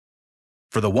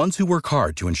For the ones who work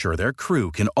hard to ensure their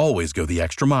crew can always go the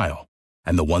extra mile,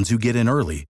 and the ones who get in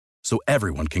early so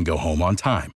everyone can go home on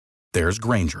time, there's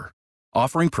Grainger,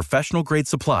 offering professional-grade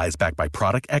supplies backed by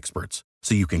product experts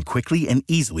so you can quickly and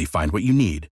easily find what you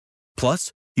need.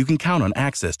 Plus, you can count on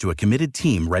access to a committed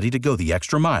team ready to go the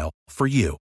extra mile for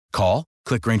you. Call,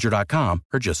 click Grainger.com,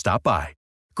 or just stop by.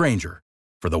 Grainger,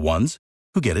 for the ones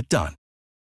who get it done.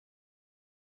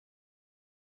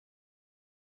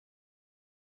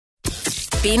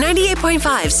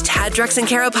 B98.5's Tad, Drex, and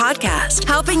Kara podcast,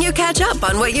 helping you catch up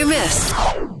on what you missed.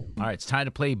 All right, it's time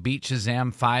to play Beat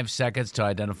Shazam. 5 seconds to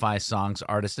identify songs,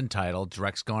 artist, and title.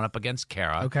 Drex going up against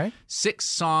Kara. Okay. 6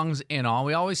 songs in all.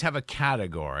 We always have a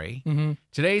category.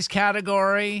 Today's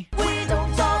category... We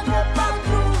don't talk about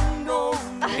Bruno.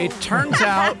 It turns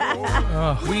out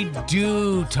we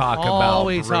do talk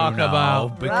Always about Bruno talk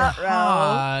about.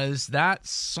 because that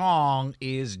song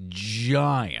is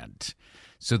giant.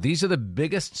 So these are the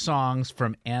biggest songs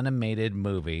from animated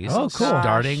movies. Oh, cool.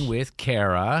 Starting with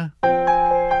Kara.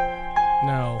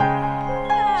 No.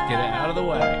 Let's get it out of the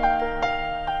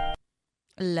way.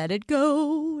 Let it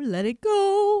go, let it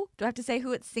go. Do I have to say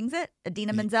who sings it?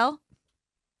 Idina Menzel?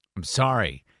 I'm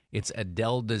sorry. It's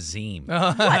Adele Dazeem.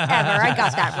 Whatever, I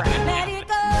got that right. Let it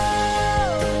go,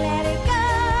 let it go.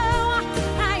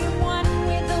 I am one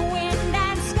with the wind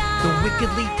and sky. The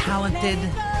wickedly talented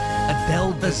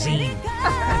Adele Dazeem.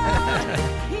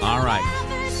 All right.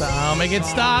 So make it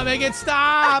stop, make it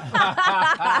stop.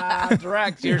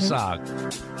 Drex, your song.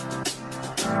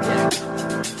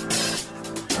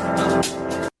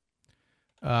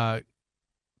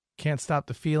 Can't Stop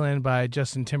the Feeling by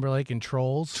Justin Timberlake and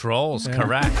Trolls. Trolls,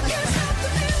 correct.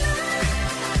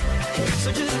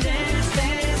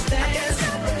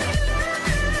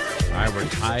 All right, we're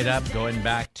tied up. Going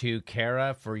back to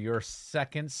Kara for your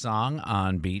second song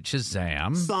on Beat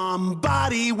Shazam.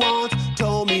 Somebody once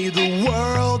told me the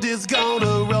world is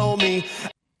gonna roll me.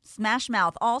 Smash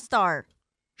Mouth, All-Star.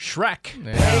 Shrek.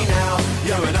 Hey now,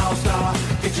 you're an all-star.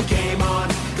 Get your game on,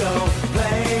 go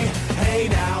play. Hey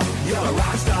now, you're a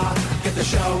rock star. Get the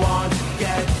show on,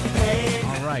 get paid.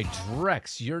 All right,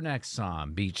 Drex, your next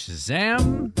song, Beat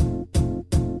Shazam.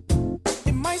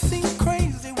 It might seem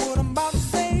crazy what I'm about to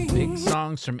say. Big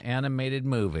songs from animated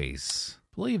movies. I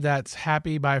believe that's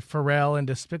Happy by Pharrell and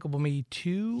Despicable Me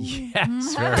 2.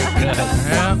 Yes, very good.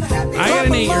 Yeah. I got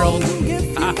an 8-year-old. If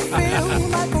you feel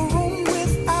like a room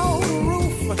without a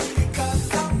roof.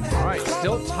 'Cause I'm All right,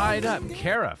 still tied up.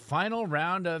 Kara, final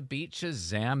round of Beat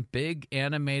Shazam. Big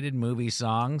animated movie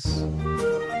songs.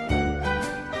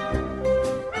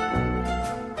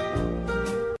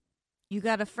 You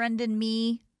Got a Friend in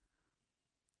Me.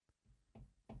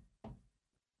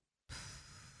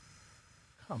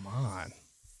 Come on.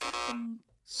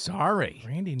 Sorry.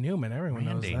 Randy Newman, everyone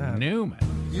Randy knows that. Newman.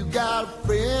 You got a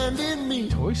friend in me.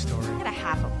 Toy Story. I got a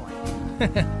half a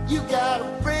point. You got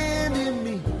a friend in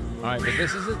me. All right, but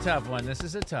this is a tough one. This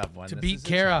is a tough one. To This beat is a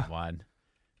Kara. tough one.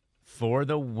 For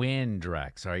the win,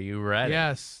 Drex. Are you ready?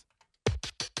 Yes.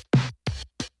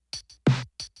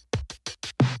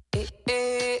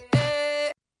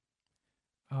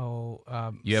 Oh,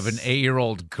 You have an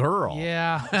 8-year-old girl.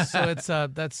 yeah. So it's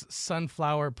that's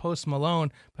Sunflower Post Malone,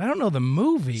 but I don't know the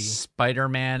movie.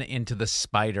 Spider-Man Into the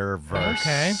Spider-Verse.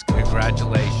 Okay.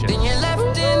 Congratulations. Then you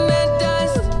left in the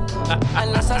dust,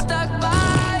 unless I stuck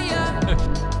by you.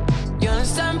 You're a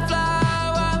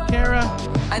sunflower. Kara,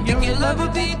 I think your love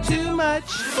would be too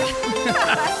much.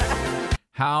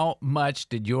 How much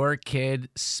did your kid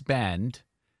spend,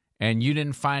 and you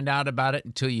didn't find out about it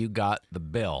until you got the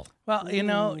bill? Well, you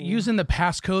know, using the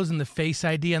passcodes and the Face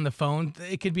ID on the phone,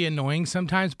 it could be annoying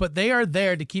sometimes, but they are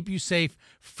there to keep you safe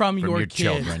from your kids.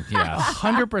 children, yes.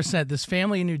 100%. This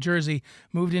family in New Jersey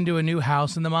moved into a new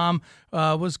house, and the mom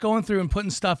was going through and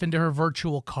putting stuff into her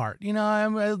virtual cart. You know, I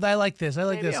like this. I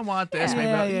like Maybe this. I want this.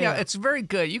 Yeah, Maybe yeah. it's very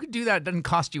good. You can do that. It doesn't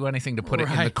cost you anything to put it in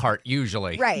the Right. cart,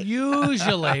 usually. Right.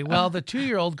 Usually. Well, the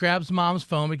 2-year-old grabs mom's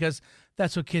phone because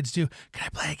that's what kids do. Can I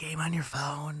play a game on your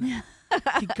phone?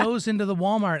 He goes into the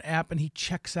Walmart app and he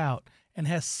checks out and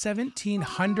has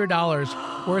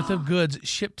 $1,700 worth of goods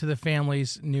shipped to the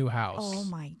family's new house. Oh,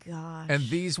 my gosh. And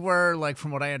these were, like,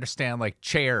 from what I understand, like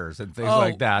chairs and things Oh,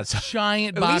 like that. So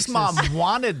giant at boxes. least mom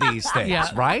wanted these things, Yeah.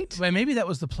 right? Well, maybe that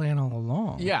was the plan all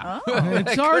along. Yeah.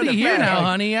 It's It already could've here been. now,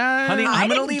 honey. Honey, I I'm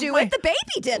gonna didn't leave do my it. The baby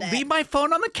did it. leave my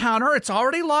phone on the counter. It's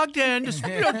already logged in. Just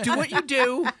do what you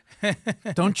do.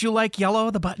 Don't you like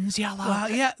yellow? The button's yellow. Well,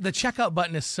 yeah, the checkout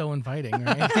button is so inviting,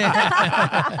 right?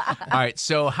 All right.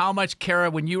 So how much, Kara,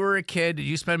 when you were a kid, did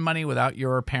you spend money without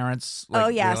your parents? Oh,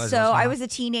 yeah. realizing So it was I wrong? was a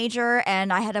teenager,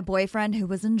 and I had a boyfriend who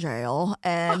was in jail,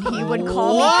 and he would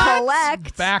call me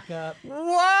collect. Back up.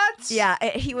 What? Yeah,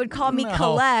 he would call me No.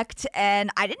 collect, and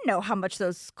I didn't know how much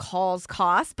those calls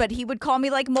cost, but he would call me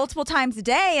like multiple times a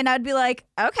day, and I'd be like,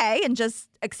 okay, and just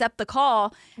accept the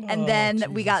call. And then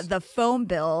we got the phone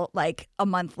bill like a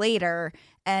month later,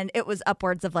 and it was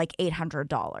upwards of like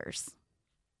 $800.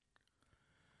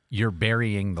 You're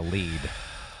burying the lead.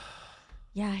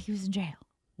 Yeah, he was in jail.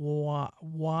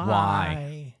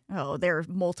 Why? Oh, there are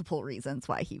multiple reasons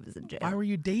why he was in jail. Why were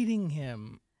you dating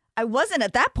him? I wasn't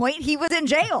at that point. He was in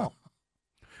jail.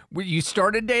 You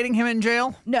started dating him in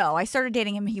jail? No, I started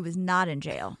dating him. He was not in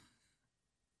jail.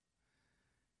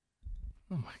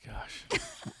 Oh my gosh.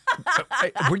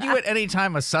 Were you at any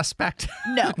time a suspect?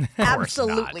 No, Of course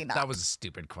absolutely not. That was a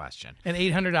stupid question. And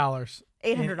 $800.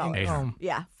 $800. Oh.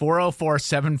 Yeah.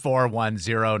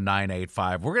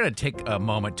 404-741-0985. We're going to take a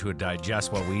moment to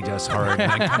digest what we just heard and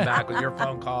then come back with your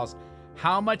phone calls.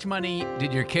 How much money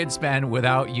did your kid spend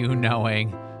without you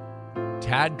knowing?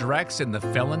 Tad Drex and the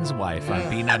Felon's Wife on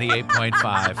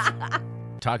B98.5.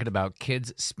 Talking about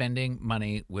kids spending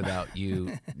money without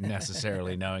you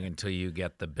necessarily knowing until you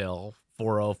get the bill.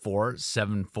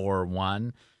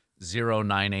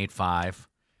 404-741-0985.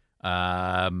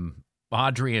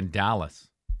 Audrey in Dallas.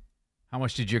 How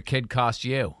much did your kid cost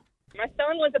you? My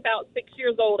son was about 6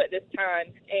 years old at this time,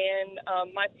 and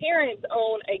my parents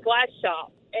own a glass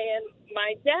shop. And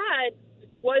my dad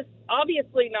was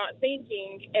obviously not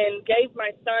thinking and gave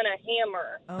my son a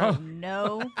hammer. Oh,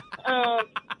 no.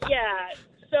 Yeah.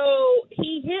 So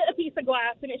he hit a piece of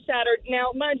glass and it shattered.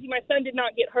 Now, mind you, my son did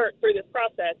not get hurt through this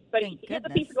process, but Thank he hit the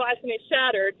goodness. piece of glass and it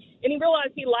shattered, and he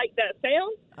realized he liked that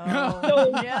sound. Oh, So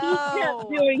no. he kept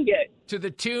doing it. To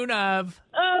the tune of,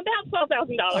 About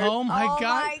 $12,000. Oh my Oh,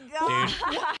 God. my God.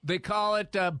 they call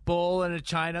it a bull in a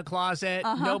china closet.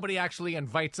 Uh-huh. Nobody actually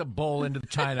invites a bull into the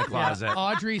china closet.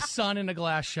 Audrey's son in a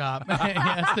glass shop.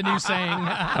 That's the new saying.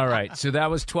 All right, so that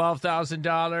was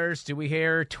 $12,000. Do we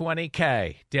hear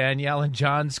 $20K? Danielle and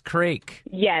Johns Creek.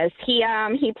 Yes, he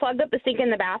plugged up the sink in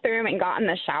the bathroom and got in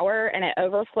the shower, and it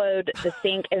overflowed the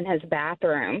sink in his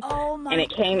bathroom, Oh, my and it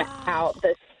came gosh. out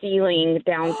the ceiling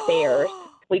downstairs.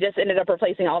 We just ended up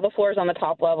replacing all the floors on the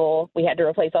top level. We had to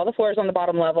replace all the floors on the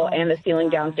bottom level and the ceiling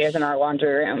downstairs in our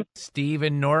laundry room. Steve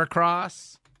in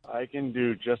Norcross. I can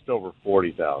do just over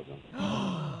 40,000.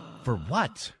 For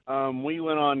what? We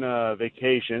went on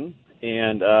vacation,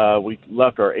 and we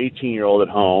left our 18-year-old at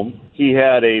home. He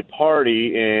had a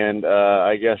party, and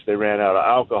I guess they ran out of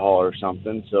alcohol or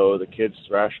something, so the kids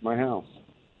thrashed my house.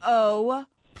 Oh,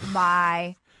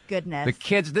 my goodness. The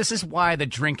kids, this is why the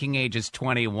drinking age is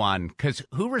 21, because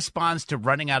who responds to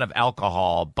running out of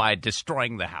alcohol by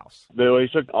destroying the house? They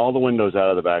took all the windows out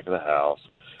of the back of the house,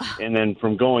 and then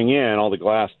from going in, all the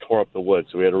glass tore up the wood,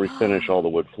 so we had to refinish all the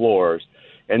wood floors.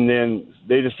 And then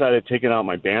they decided taking out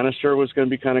my banister was going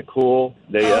to be kind of cool.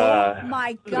 They Oh,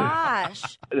 my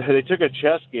gosh. they took a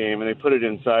chess game and they put it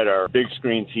inside our big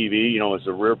screen TV. You know, it's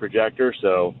a rear projector,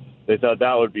 so they thought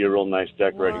that would be a real nice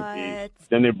decorating piece.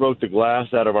 Then they broke the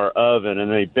glass out of our oven and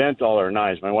they bent all our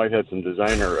knives. My wife had some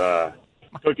designer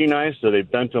cooking knives, so they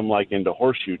bent them like into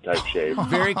horseshoe type shape.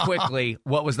 Very quickly,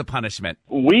 what was the punishment?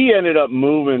 We ended up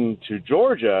moving to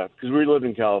Georgia because we lived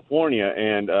in California,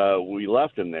 and we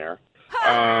left him there.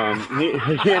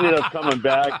 He ended up coming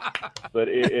back, but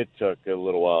it took a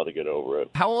little while to get over it.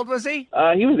 How old was he?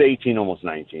 He was 18, almost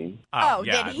 19. Oh,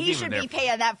 yeah, then he even should there- be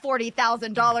paying that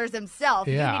 $40,000 himself.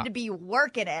 Yeah. You need to be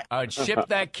working it. I'd ship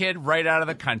that kid right out of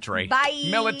the country. Bye.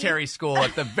 Military school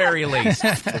at the very least.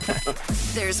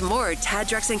 There's more Tad,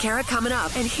 Drex, and Kara coming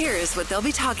up, and here's what they'll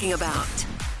be talking about.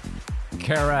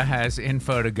 Kara has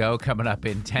info to go coming up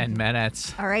in 10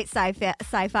 minutes. All right,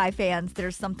 sci-fi fans,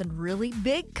 there's something really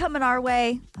big coming our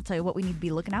way. I'll tell you what we need to be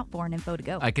looking out for in info to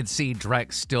go. I could see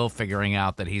Drex still figuring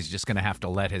out that he's just going to have to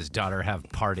let his daughter have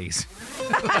parties.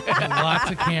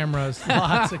 Lots of cameras.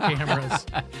 Lots of cameras.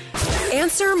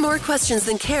 Answer more questions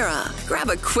than Kara. Grab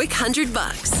a quick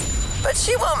 $100. But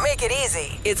she won't make it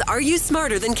easy. It's Are You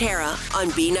Smarter Than Kara on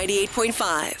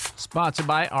B98.5. Sponsored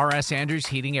by R.S. Andrews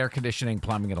Heating, Air Conditioning,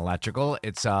 Plumbing, and Electrical.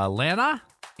 It's Lana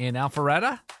in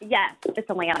Alpharetta. Yes, it's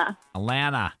Alana.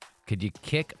 Alana, could you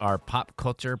kick our pop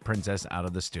culture princess out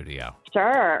of the studio?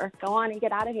 Sure. Go on and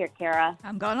get out of here, Kara.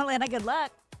 I'm going to Atlanta. Good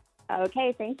luck.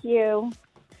 Okay, thank you.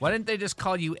 Why didn't they just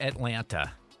call you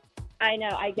Atlanta? I know,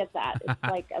 I get that. It's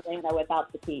like Atlanta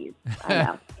without the T's. I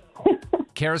know.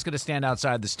 Kara's going to stand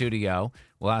outside the studio.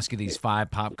 We'll ask you these 5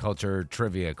 pop culture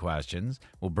trivia questions.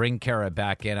 We'll bring Kara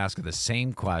back in, ask her the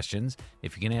same questions.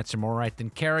 If you can answer more right than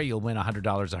Kara, you'll win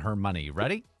 $100 of her money. You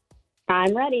ready?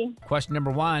 I'm ready. Question number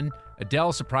 1.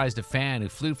 Adele surprised a fan who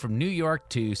flew from New York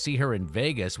to see her in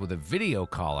Vegas with a video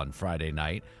call on Friday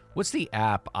night. What's the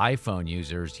app iPhone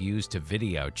users use to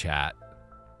video chat?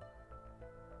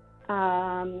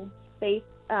 FaceTime.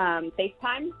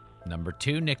 Number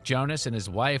 2, Nick Jonas and his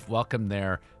wife welcomed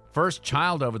their first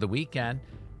child over the weekend.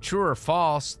 True or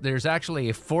false, there's actually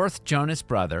a 4th Jonas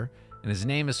brother, and his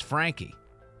name is Frankie.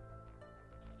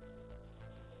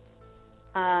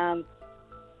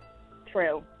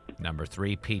 True. Number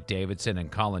 3, Pete Davidson and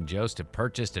Colin Jost have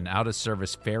purchased an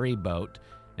out-of-service ferry boat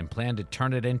and plan to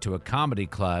turn it into a comedy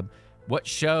club. What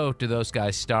show do those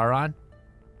guys star on?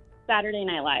 Saturday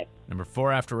Night Live. Number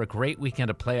 4, after a great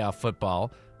weekend of playoff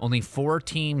football, only 4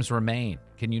 teams remain.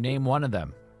 Can you name one of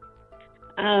them?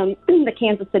 The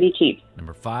Kansas City Chiefs.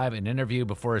 Number 5, an interview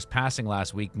before his passing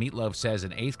last week, Meatloaf says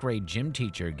an 8th grade gym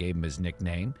teacher gave him his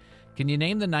nickname. Can you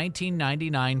name the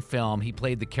 1999 film he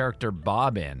played the character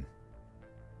Bob in?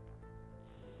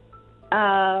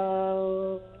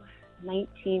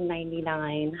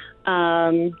 1999.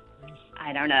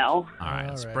 I don't know. All right,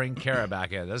 let's bring Kara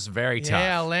back in. This is very tough.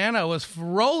 Yeah, Lana was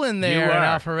rolling there You in were.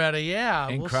 Alpharetta. Yeah,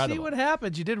 Incredible. We'll see what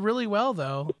happens. You did really well,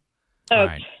 though. All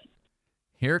right.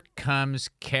 Here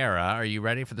comes Kara. Are you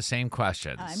ready for the same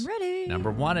questions? I'm ready. Number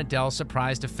 1, Adele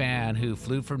surprised a fan who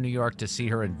flew from New York to see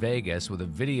her in Vegas with a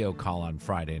video call on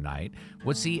Friday night.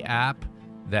 What's the app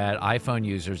that iPhone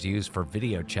users use for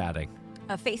video chatting?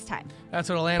 FaceTime. That's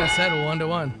what Alana said,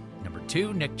 1-1. Number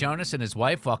 2, Nick Jonas and his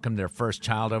wife welcomed their first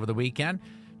child over the weekend.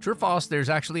 True or false, there's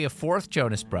actually a 4th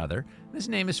Jonas brother. His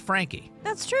name is Frankie.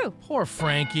 That's true. Poor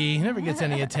Frankie. He never gets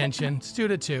any attention. It's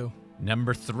 2-2.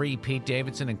 Number 3, Pete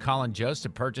Davidson and Colin Jost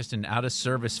have purchased an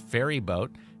out-of-service ferry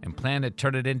boat and plan to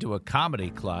turn it into a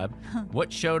comedy club.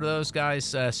 What show do those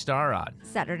guys star on?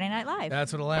 Saturday Night Live.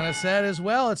 That's what Alana said as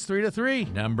well. It's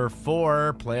 3-3. Number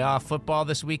 4, playoff football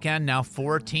this weekend. Now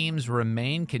 4 teams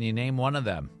remain. Can you name one of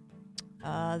them?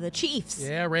 The Chiefs.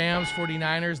 Yeah, Rams,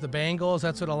 49ers, the Bengals.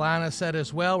 That's what Alana said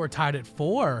as well. We're tied at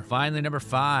 4. Finally, number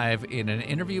 5, in an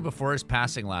interview before his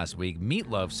passing last week,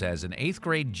 Meatloaf says an 8th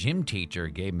grade gym teacher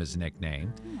gave him his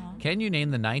nickname. Can you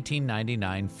name the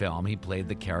 1999 film he played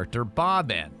the character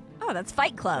Bob in? Oh, that's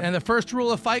Fight Club. And the first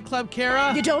rule of Fight Club,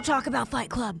 Kara? You don't talk about Fight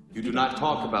Club. You do not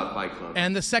talk about Fight Club.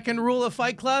 And the second rule of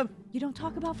Fight Club? You don't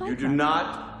talk about Fight You Club. do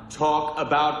not talk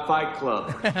about Fight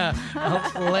Club.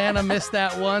 Alana missed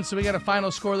that one, so we got a final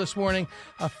score this morning,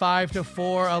 a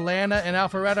 5-4. Alana and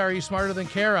Alpharetta, are you smarter than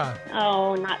Kara?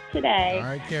 Oh, not today. All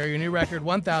right, Kara, your new record,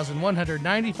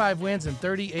 1,195 wins and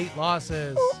 38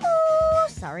 losses. Ooh,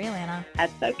 sorry, Alana.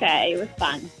 That's okay. It was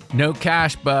fun. No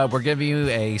cash, but we're giving you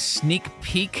a sneak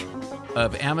peek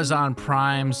of Amazon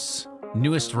Prime's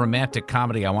newest romantic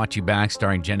comedy, I Want You Back,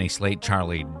 starring Jenny Slate,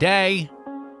 Charlie Day.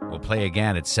 We'll play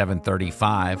again at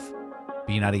 7:35.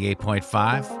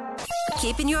 B98.5.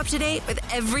 Keeping you up to date with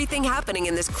everything happening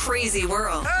in this crazy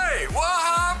world. Hey, what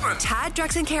happened? Tad,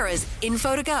 Drex, and Kara's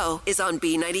Info to Go is on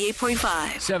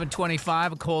B98.5.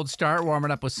 7:25, a cold start, warming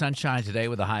up with sunshine today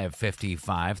with a high of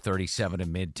 55, 37 in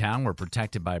Midtown. We're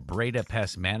protected by Breda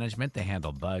Pest Management. They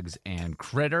handle bugs and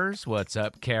critters. What's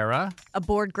up, Kara? A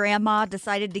bored grandma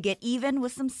decided to get even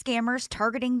with some scammers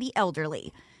targeting the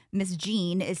elderly. Miss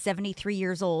Jean is 73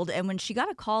 years old, and when she got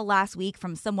a call last week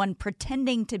from someone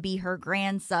pretending to be her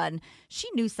grandson, she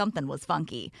knew something was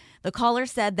funky. The caller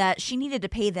said that she needed to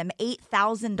pay them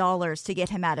 $8,000 to get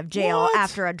him out of jail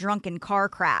after a drunken car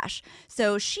crash.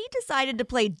 So she decided to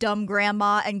play dumb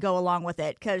grandma and go along with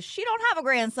it because she don't have a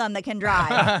grandson that can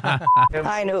drive.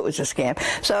 I knew it was a scam.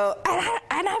 So,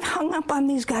 and I've hung up on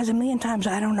these guys a million times.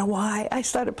 I don't know why. I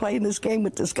started playing this game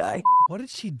with this guy. What did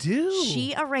she do?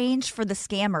 She arranged for the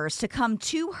scammers to come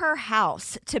to her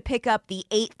house to pick up the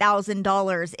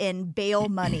 $8,000 in bail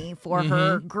money for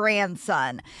her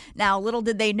grandson. Now, little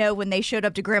did they know when they showed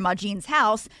up to Grandma Jean's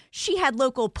house, she had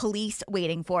local police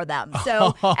waiting for them.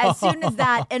 So as soon as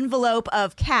that envelope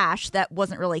of cash, that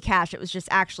wasn't really cash, it was just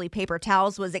actually paper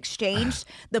towels, was exchanged,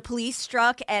 the police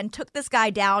struck and took this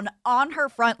guy down on her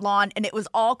front lawn, and it was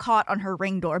all caught on her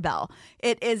Ring doorbell.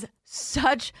 It is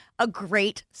such a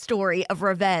great story of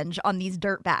revenge on these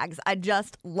dirtbags. I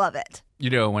just love it. You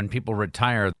know, when people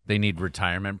retire, they need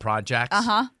retirement projects.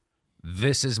 Uh-huh.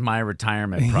 This is my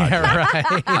retirement project. Yeah,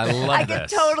 right. I love I can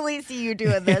this. totally see you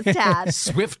doing this, Tad.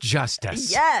 Swift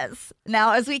justice. Yes.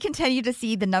 Now, as we continue to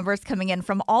see the numbers coming in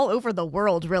from all over the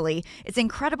world, really, it's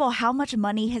incredible how much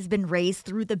money has been raised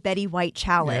through the Betty White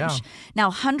Challenge. Yeah. Now,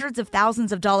 hundreds of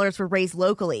thousands of dollars were raised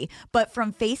locally, but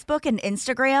from Facebook and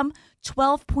Instagram,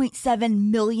 $12.7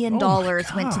 million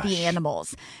went to the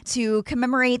animals. To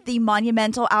commemorate the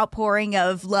monumental outpouring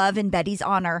of love in Betty's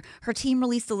honor, her team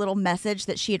released a little message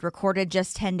that she had recorded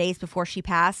just 10 days before she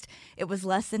passed. It was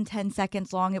less than 10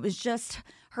 seconds long. It was just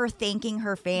her thanking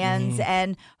her fans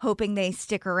and hoping they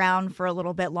stick around for a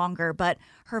little bit longer. But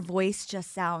her voice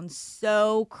just sounds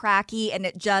so cracky, and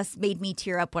it just made me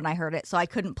tear up when I heard it. So I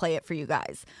couldn't play it for you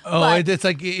guys. Oh, But it's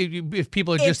like if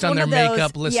people are it's just on one their of those-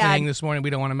 makeup yeah. listening this morning, we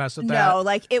don't want to mess with that. no,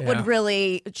 like it Yeah. would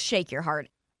really shake your heart.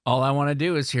 All I want to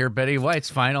do is hear Betty White's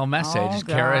final message. Oh,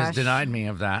 Kara has gosh. denied me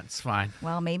of that. It's fine.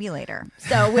 Well, maybe later.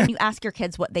 So when you ask your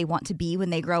kids what they want to be when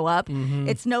they grow up, Mm-hmm.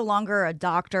 it's no longer a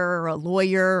doctor or a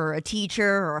lawyer or a teacher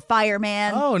or a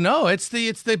fireman. Oh no, it's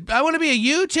the I want to be a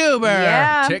YouTuber.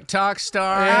 Yeah. TikTok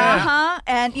star. Uh-huh.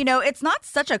 And, you know, it's not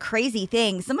such a crazy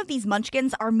thing. Some of these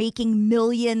munchkins are making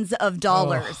millions of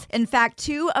dollars. In fact,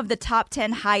 2 of the top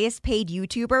 10 highest paid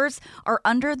YouTubers are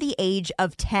under the age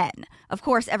of 10. Of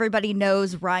course, everybody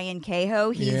knows Ryan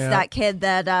Cahoe. He's Yeah. that kid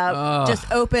that just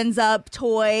opens up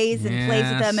toys and plays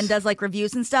with them and does like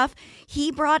reviews and stuff. He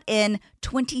brought in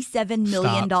 $27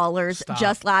 million Stop.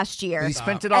 just last year. He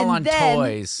spent it all And on then-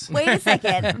 toys. Wait a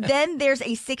second. Then there's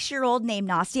a 6-year-old named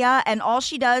Nastia, and all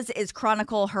she does is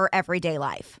chronicle her everyday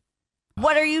life.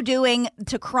 What are you doing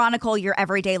to chronicle your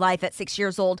everyday life at 6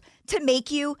 years old to make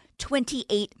you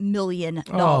 $28 million?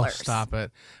 Oh, stop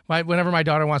it. Whenever my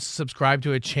daughter wants to subscribe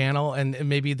to a channel and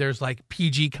maybe there's like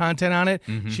PG content on it,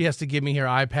 she has to give me her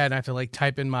iPad and I have to like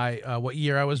type in my what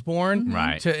year I was born.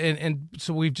 Right. And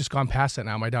so we've just gone past that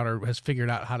now. My daughter has figured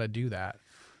out how to do that.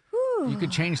 You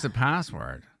could change the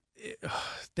password.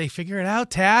 They figure it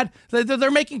out, Tad. They're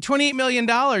making $28 million.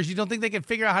 You don't think they can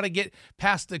figure out how to get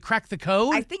past crack the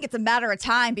code? I think it's a matter of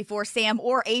time before Sam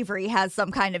or Avery has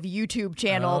some kind of YouTube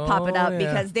channel popping up yeah.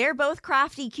 because they're both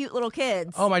crafty, cute little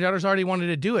kids. Oh, my daughter's already wanted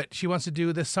to do it. She wants to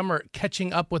do this summer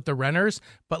catching up with the Renners,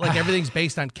 but like everything's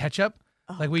based on ketchup.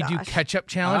 Like we do ketchup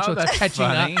challenge, so it's that's catching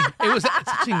funny. up. It's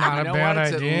actually not You a know bad what?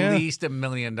 It's idea. at least $1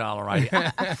 million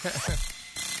idea.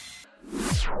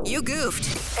 You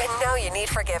goofed, and now you need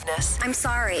forgiveness. I'm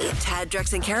sorry. Tad,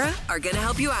 Drex, and Kara are going to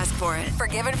help you ask for it.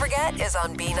 Forgive and Forget is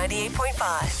on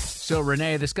B98.5. So,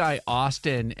 Renee, this guy,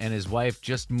 Austin, and his wife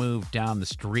just moved down the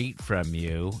street from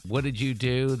you. What did you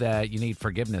do that you need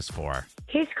forgiveness for?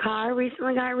 His car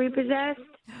recently got repossessed.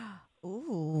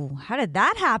 Ooh, how did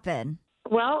that happen?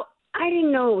 Well, I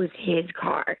didn't know it was his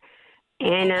car.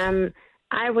 And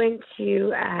I went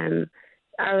to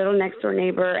our little next door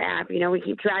neighbor app. You know, we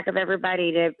keep track of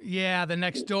everybody to. Yeah, the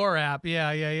next door app.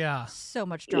 Yeah. So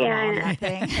much drama on that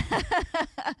thing.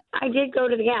 I did go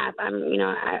to the app.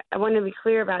 I want to be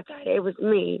clear about that. It was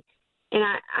me. And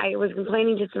I was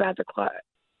complaining just about the car.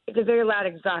 It's a very loud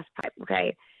exhaust pipe,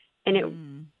 okay?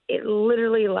 And it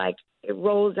literally, like, it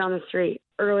rolls down the street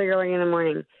early in the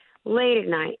morning, late at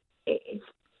night.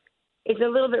 It's a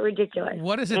little bit ridiculous.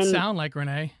 What does it sound like,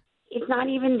 Renee? It's not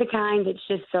even the kind that's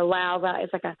just so loud.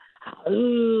 It's like a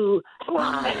ooh.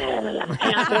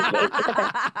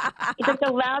 It's like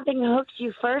the loud thing hooks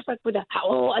you first, like with a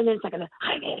howl, and then it's like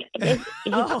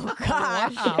oh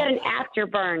gosh, it's got an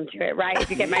afterburn to it, right? If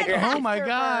you get my drift. Oh my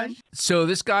gosh. So,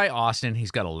 this guy, Austin,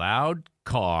 he's got a loud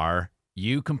car.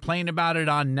 You complain about it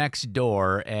on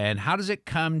Nextdoor. And how does it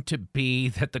come to be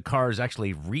that the car is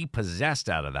actually repossessed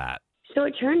out of that? So,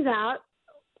 it turns out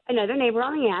another neighbor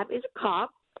on the app is a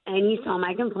cop. And he saw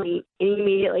my complaint and he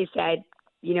immediately said,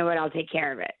 you know what, I'll take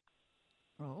care of it.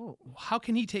 Oh. How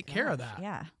can he take care of that?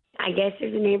 Yeah. I guess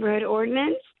there's a neighborhood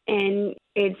ordinance and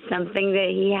it's something that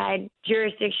he had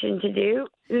jurisdiction to do.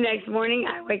 The next morning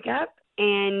I wake up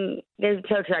and there's a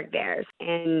tow truck there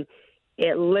and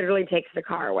it literally takes the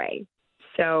car away.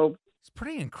 So it's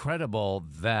pretty incredible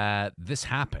that this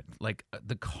happened. Like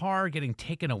the car getting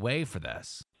taken away for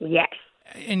this. Yes.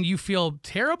 And you feel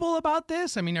terrible about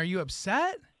this? I mean, are you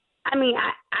upset? I mean,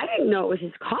 I didn't know it was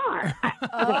his car.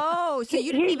 Oh, so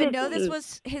you didn't even know this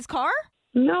was his car?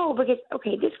 No, because,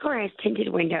 this car has tinted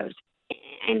windows.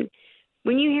 And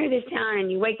when you hear this sound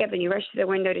and you wake up and you rush to the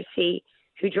window to see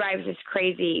who drives this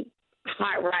crazy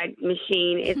hot rod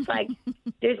machine, it's like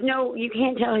you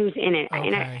can't tell who's in it.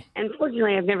 Okay. And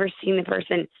unfortunately, I've never seen the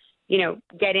person,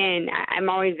 get in. I'm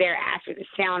always there after the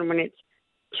sound when it's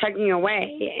chugging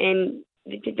away. And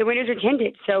the windows are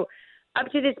tinted. So up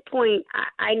to this point,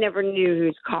 I never knew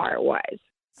whose car it was.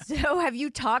 So have you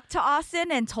talked to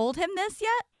Austin and told him this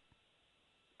yet?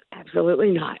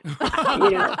 Absolutely not. You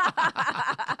know,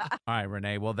 All right,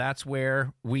 Renee. Well, that's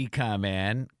where we come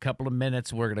in. Couple of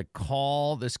minutes, we're going to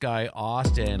call this guy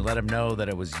Austin, let him know that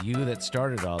it was you that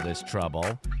started all this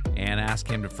trouble, and ask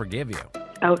him to forgive you.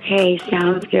 okay,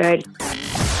 sounds good.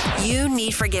 You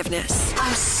need forgiveness.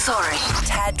 I'm sorry.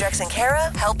 Tad, Drex, and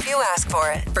Kara help you ask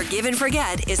for it. Forgive and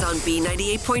Forget is on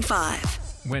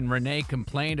B98.5. When Renee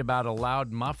complained about a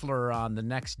loud muffler on the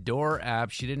Nextdoor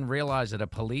app, she didn't realize that a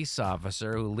police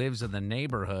officer who lives in the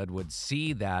neighborhood would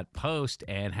see that post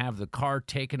and have the car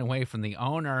taken away from the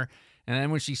owner. And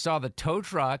then when she saw the tow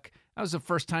truck, that was the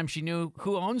first time she knew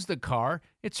who owns the car.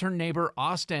 It's her neighbor,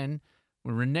 Austin.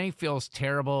 When Renee feels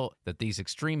terrible that these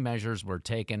extreme measures were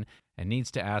taken and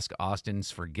needs to ask Austin's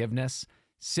forgiveness.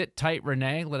 Sit tight,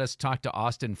 Renee. Let us talk to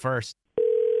Austin first.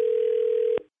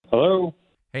 Hello.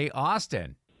 Hey,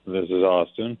 Austin. This is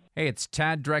Austin. Hey, it's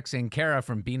Tad, Drex, and Kara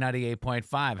from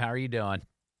B98.5. How are you doing?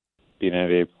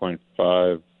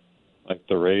 B98.5, like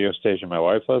the radio station my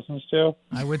wife listens to?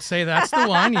 I would say that's the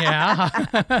one, yeah.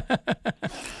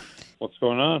 What's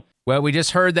going on? Well, we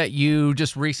just heard that you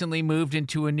just recently moved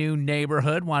into a new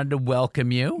neighborhood. Wanted to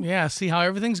welcome you. Yeah, see how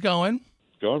everything's going.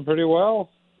 Going pretty well.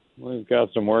 We've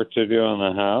got some work to do on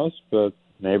the house, but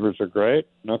neighbors are great.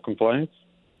 No complaints.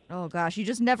 Oh, gosh. You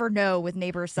just never know with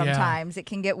neighbors sometimes. It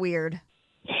can get weird.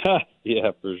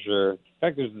 Yeah, for sure. In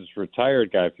fact, there's this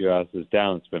retired guy a few houses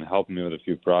down that's been helping me with a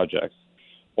few projects.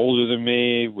 Older than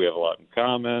me, we have a lot in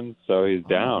common, so he's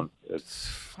down.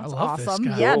 I love awesome.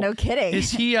 this guy. Yeah, no kidding.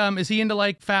 Is he into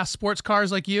like fast sports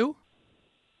cars like you?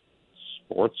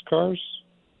 Sports cars?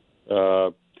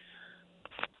 I'm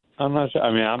not sure.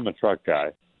 I mean, I'm a truck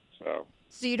guy, so.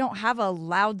 So you don't have a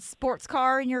loud sports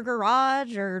car in your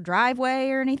garage or driveway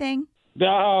or anything?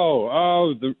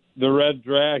 No. The Red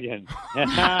Dragon. The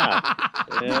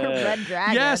Red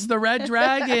Dragon. Yes, the Red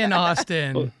Dragon,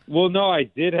 Austin. Well, no, I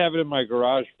did have it in my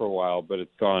garage for a while, but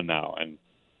it's gone now, and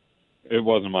it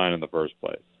wasn't mine in the first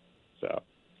place. So.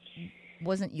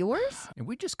 Wasn't yours? And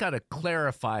we just got to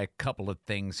clarify a couple of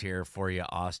things here for you,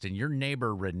 Austin. Your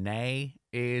neighbor, Renee,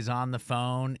 is on the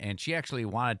phone, and she actually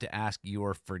wanted to ask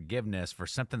your forgiveness for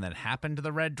something that happened to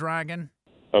the Red Dragon.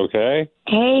 Okay.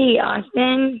 Hey,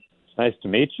 Austin. Nice to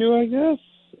meet you, I guess.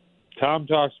 Tom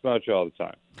talks about you all the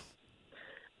time.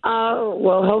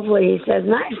 Well, hopefully he says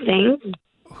nice things.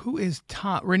 Who is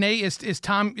Tom? Renee, is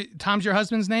Tom's your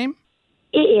husband's name?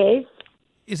 It is.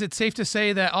 Is it safe to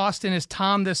say that Austin is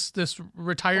Tom, this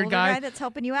retired Older guy that's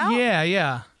helping you out? Yeah,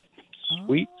 yeah.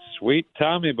 Sweet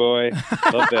Tommy boy.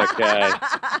 Love that guy.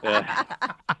 Yeah.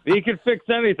 He can fix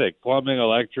anything. Plumbing,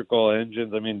 electrical,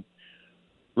 engines. I mean,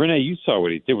 Renee, you saw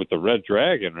what he did with the Red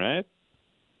Dragon, right?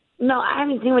 No, I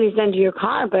haven't seen what he's done to your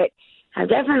car, but I've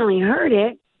definitely heard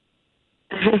it.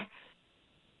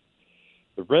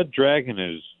 The Red Dragon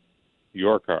is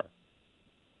your car.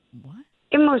 What?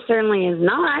 It most certainly is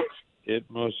not. It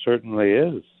most certainly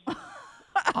is.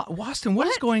 Austin, what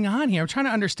is going on here? I'm trying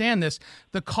to understand this.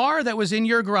 The car that was in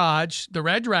your garage, the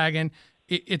Red Dragon,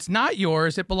 it's not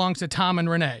yours. It belongs to Tom and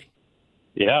Renee.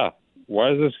 Yeah.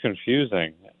 Why is this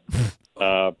confusing?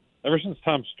 Ever since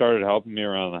Tom started helping me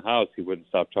around the house, he wouldn't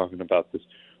stop talking about this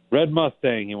red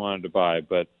Mustang he wanted to buy,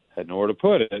 but had nowhere to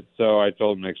put it. So I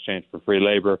told him in exchange for free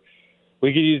labor,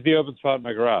 we could use the open spot in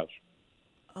my garage.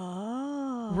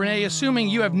 Oh. Renee, assuming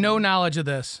you have no knowledge of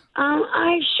this.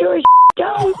 I sure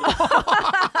don't.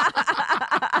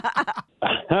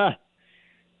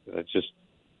 That just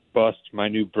bust my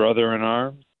new brother in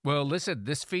arms. Well, listen,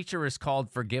 this feature is called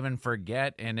Forgive and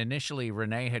Forget, and initially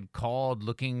Renee had called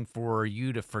looking for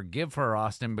you to forgive her,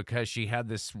 Austin, because she had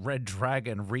this Red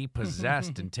Dragon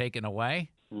repossessed and taken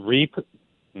away. No.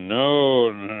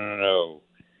 No,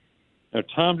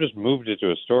 Tom just moved it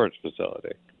to a storage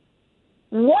facility.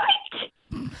 What?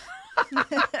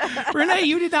 Renee,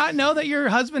 you did not know that your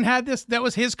husband had this, that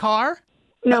was his car?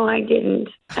 No, I didn't.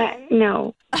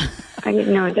 No, I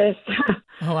didn't know this.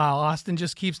 Oh, wow, Austin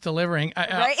just keeps delivering.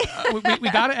 Right? We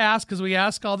got to ask, because we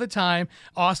ask all the time,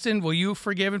 Austin, will you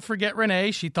forgive and forget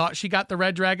Renee? She thought she got the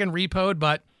Red Dragon repoed,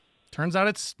 but turns out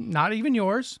it's not even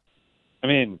yours. I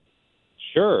mean,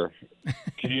 sure.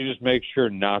 Can you just make sure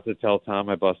not to tell Tom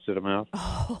I busted him out?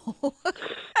 Oh.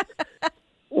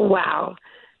 Wow.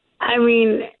 I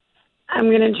mean,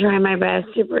 I'm going to try my best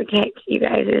to protect you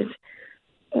guys'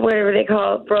 whatever they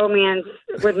call it, bromance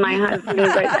with my husband,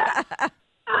 but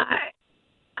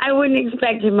I wouldn't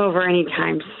expect him over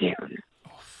anytime soon.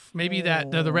 Maybe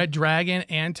that the Red Dragon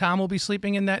and Tom will be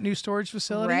sleeping in that new storage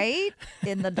facility? Right?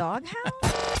 In the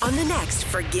doghouse? On the next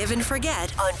Forgive and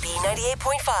Forget on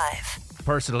B98.5.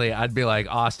 Personally, I'd be like,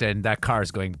 Austin, that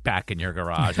car's going back in your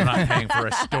garage. I'm not paying for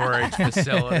a storage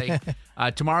facility.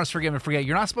 Tomorrow's Forgive and Forget.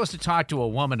 You're not supposed to talk to a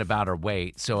woman about her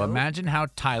weight, so imagine how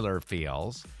Tyler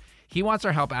feels. He wants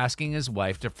our help asking his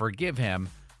wife to forgive him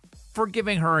for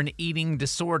giving her an eating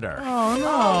disorder. Oh,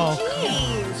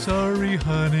 no. Sorry,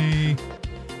 honey.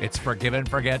 It's Forgive and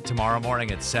Forget tomorrow morning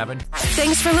at 7.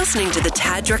 Thanks for listening to the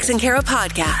Tad, Drex, and Kara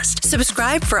podcast.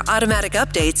 Subscribe for automatic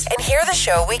updates and hear the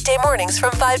show weekday mornings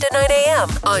from 5 to 9 a.m.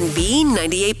 on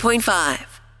B98.5.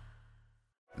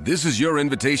 This is your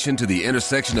invitation to the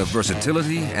intersection of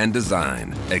versatility and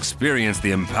design. Experience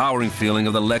the empowering feeling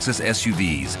of the Lexus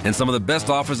SUVs and some of the best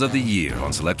offers of the year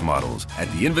on select models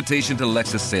at the Invitation to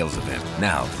Lexus sales event,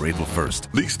 now through April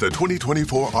 1st. Lease the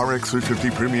 2024 RX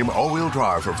 350 Premium all-wheel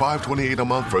drive for $528 a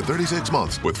month for 36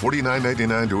 months with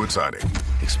 $49.99 due at signing.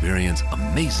 Experience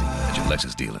amazing at your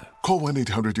Lexus dealer. Call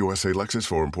 1-800-USA-LEXUS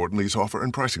for important lease offer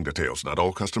and pricing details. Not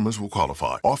all customers will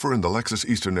qualify. Offer in the Lexus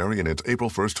Eastern area and it's April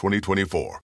 1st, 2024.